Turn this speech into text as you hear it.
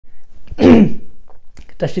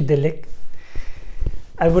Tashidelek.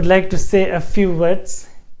 I would like to say a few words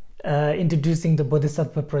introducing the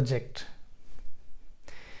Bodhisattva project.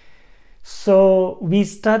 So we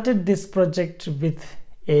started this project with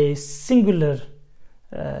a singular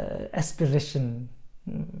aspiration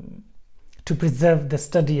to preserve the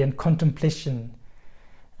study and contemplation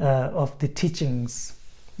of the teachings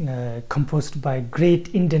composed by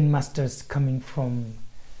great Indian masters coming from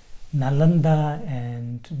Nalanda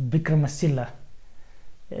and Vikramasila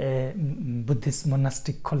Buddhist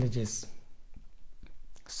monastic colleges.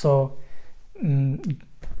 So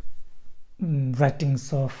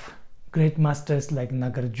writings of great masters like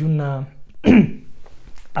Nagarjuna,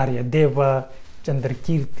 Aryadeva,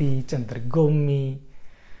 Chandrakirti, Chandragomi,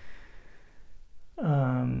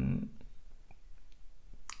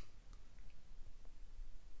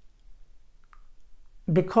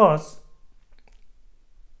 because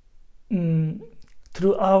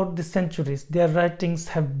throughout the centuries their writings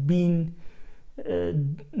have been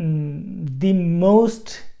the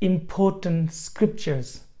most important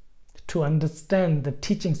scriptures to understand the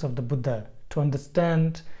teachings of the Buddha, to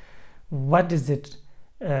understand what is it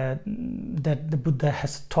that the Buddha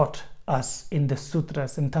has taught us in the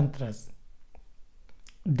sutras and tantras.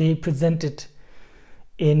 They present it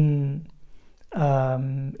in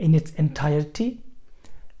its entirety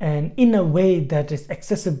and in a way that is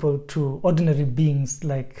accessible to ordinary beings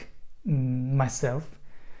like myself.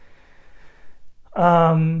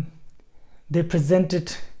 They present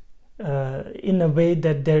it in a way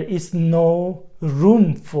that there is no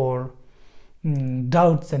room for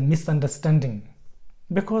doubts and misunderstanding,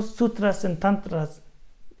 because sutras and tantras,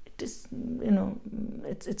 it is,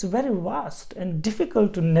 it's very vast and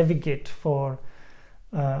difficult to navigate for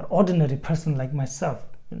ordinary person like myself.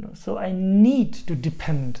 So I need to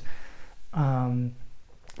depend,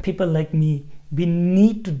 people like me, we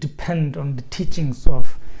need to depend on the teachings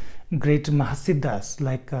of great Mahasiddhas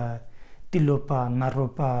like Tilopa,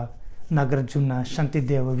 Naropa, Nagarjuna,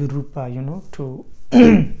 Shantideva, Virupa, to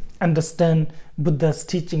understand Buddha's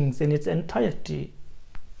teachings in its entirety.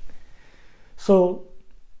 So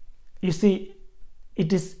you see,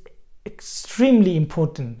 it is extremely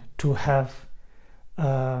important to have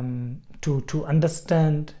to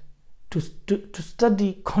understand, to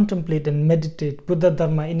study, contemplate and meditate Buddha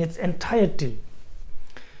Dharma in its entirety.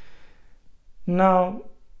 Now,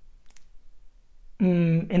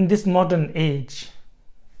 in this modern age,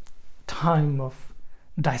 time of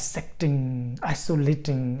dissecting,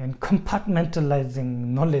 isolating and compartmentalizing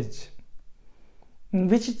knowledge,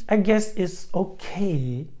 which I guess is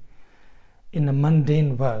okay in a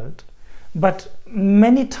mundane world, but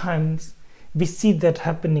many times we see that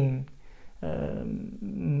happening,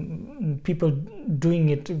 people doing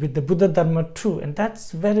it with the Buddha Dharma too, and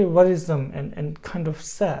that's very worrisome and kind of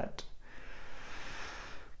sad.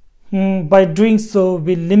 By doing so,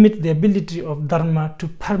 we limit the ability of Dharma to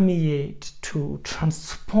permeate, to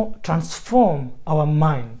transform our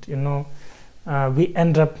mind. We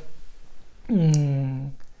end up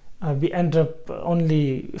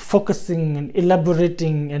only focusing and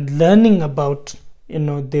elaborating and learning about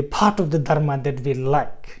the part of the Dharma that we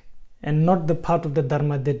like, and not the part of the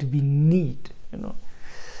Dharma that we need.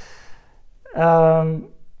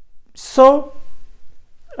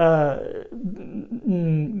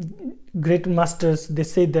 Great masters, they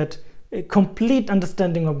say that a complete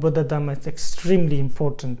understanding of Buddha Dharma is extremely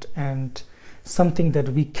important and something that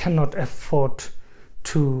we cannot afford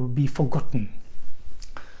to be forgotten.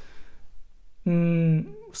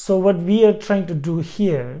 So what we are trying to do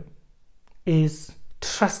here is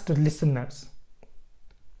trust the listeners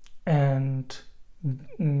and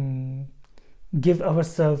give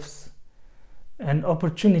ourselves an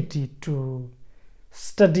opportunity to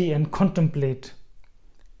study and contemplate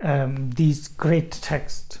these great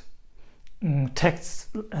texts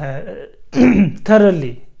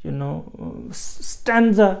thoroughly,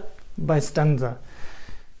 stanza by stanza.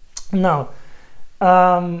 Now,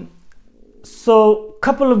 so a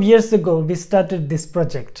couple of years ago we started this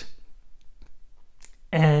project,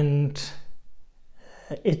 and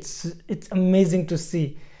it's amazing to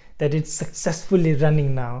see that it's successfully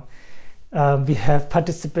running now. We have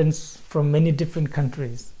participants from many different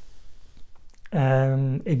countries,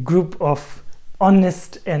 a group of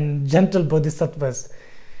honest and gentle bodhisattvas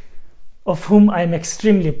of whom I'm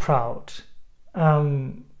extremely proud.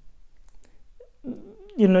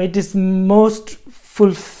 It is most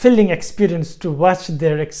fulfilling experience to watch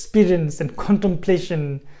their experience and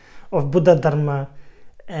contemplation of Buddha Dharma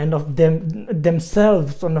and of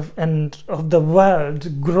themselves and of the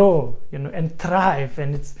world grow, and thrive.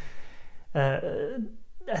 And it's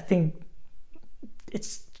I think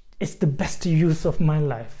it's it's the best use of my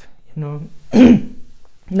life, you know.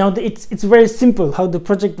 Now it's very simple. How the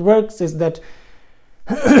project works is that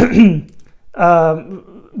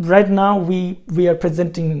right now we are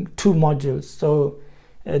presenting 2 modules. So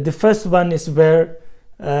the first one is where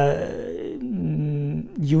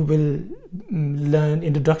you will learn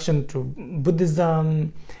introduction to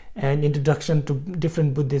Buddhism and introduction to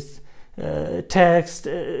different Buddhist texts,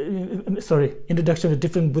 introduction to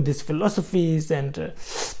different Buddhist philosophies, and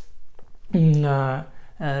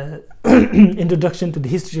introduction to the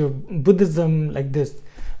history of Buddhism, like this.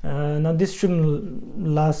 Now this shouldn't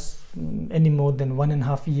last any more than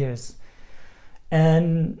 1.5 years.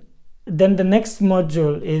 And then the next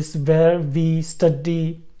module is where we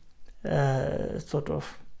study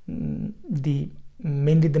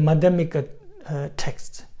mainly the Madhyamika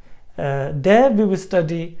texts. There we will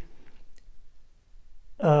study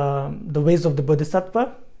the ways of the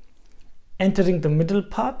Bodhisattva, entering the middle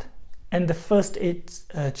path, and the first 8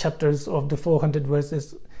 chapters of the 400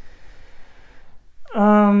 verses.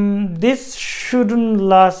 This shouldn't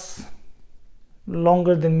last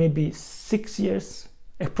longer than maybe 6 years,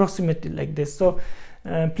 approximately like this. So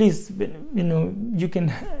please, you know, you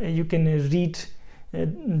can read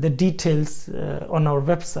the details on our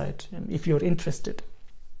website if you're interested.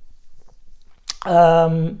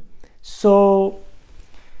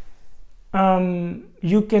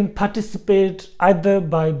 You can participate either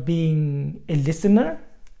by being a listener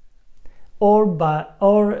or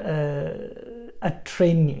a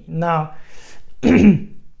trainee. Now,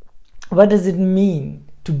 what does it mean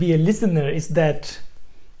to be a listener? Is that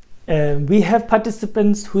we have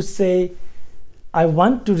participants who say, I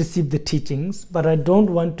want to receive the teachings, but I don't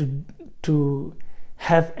want to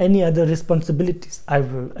have any other responsibilities. I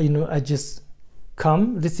just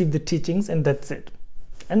come, receive the teachings, and that's it.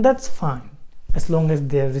 And that's fine, as long as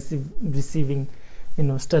they're receiving, you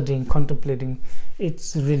know, studying, contemplating.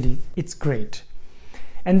 It's great.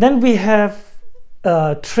 And then we have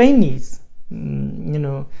trainees, you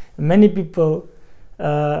know, many people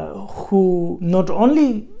who not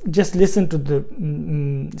only just listen to the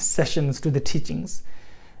sessions, to the teachings,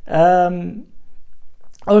 they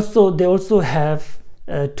also have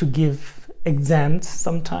to give exams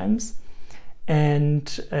sometimes,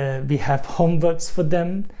 and we have homeworks for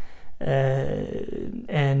them,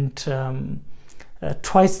 and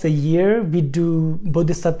twice a year we do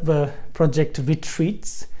Bodhisattva project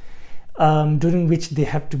retreats, during which they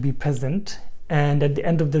have to be present, and at the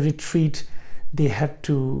end of the retreat they have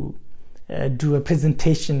to do a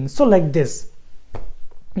presentation, so like this.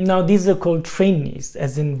 Now these are called trainees,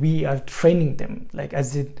 as in we are training them, like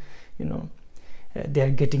as in, you know, they are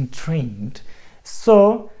getting trained.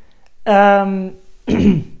 So now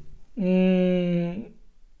the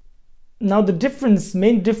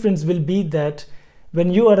main difference will be that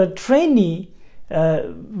when you are a trainee,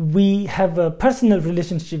 we have a personal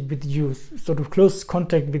relationship with you, sort of close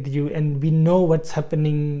contact with you, and we know what's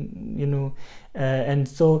happening, you know, and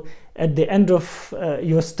so at the end of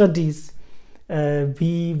your studies,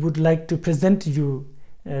 we would like to present you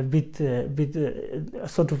with a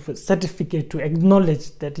sort of a certificate to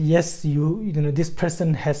acknowledge that yes, you know, this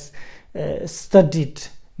person has studied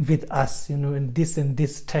with us, you know, in this and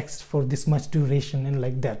this text for this much duration, and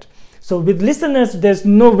like that. So with listeners, there's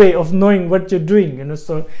no way of knowing what you're doing, you know,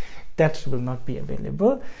 so that will not be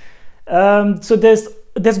available. So there's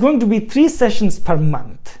going to be 3 sessions per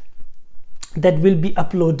month that will be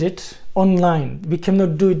uploaded online. We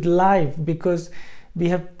cannot do it live because we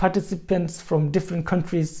have participants from different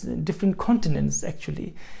countries, different continents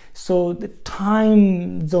actually. So the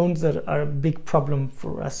time zones are a big problem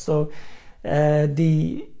for us. So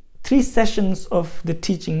the 3 sessions of the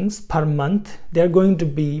teachings per month, they're going to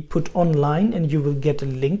be put online, and you will get a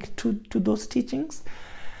link to those teachings.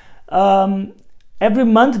 Every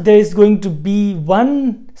month there is going to be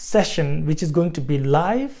 1 session which is going to be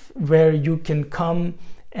live, where you can come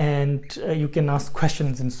and you can ask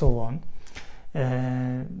questions and so on,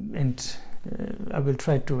 and I will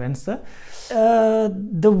try to answer.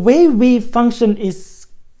 The way we function is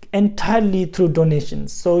entirely through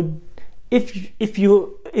donations. So if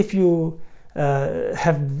you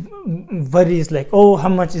have worries like, oh, how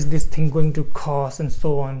much is this thing going to cost and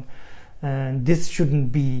so on, and this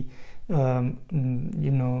shouldn't be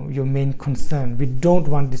you know, your main concern. We don't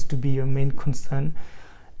want this to be your main concern,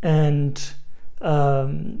 and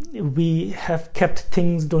we have kept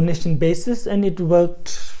things donation basis, and it worked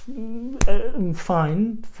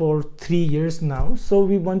fine for 3 years now. So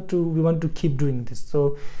we want to keep doing this.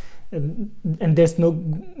 So and there's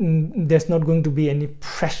not going to be any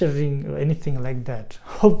pressuring or anything like that,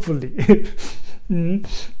 hopefully.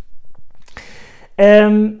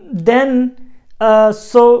 Then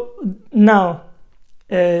so now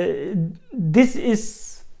this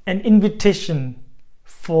is an invitation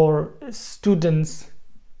for students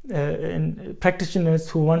and practitioners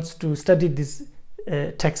who wants to study this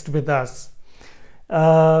text with us.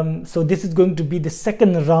 So this is going to be the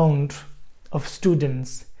second round of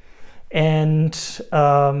students, and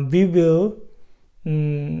we will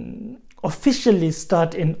officially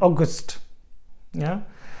start in August, yeah.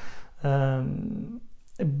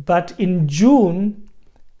 But in June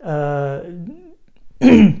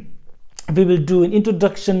we will do an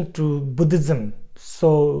introduction to Buddhism.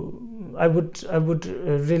 So I would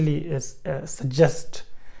really suggest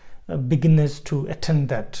beginners to attend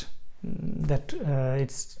that.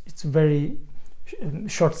 It's very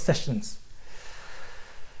short sessions.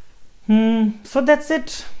 So that's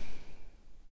it.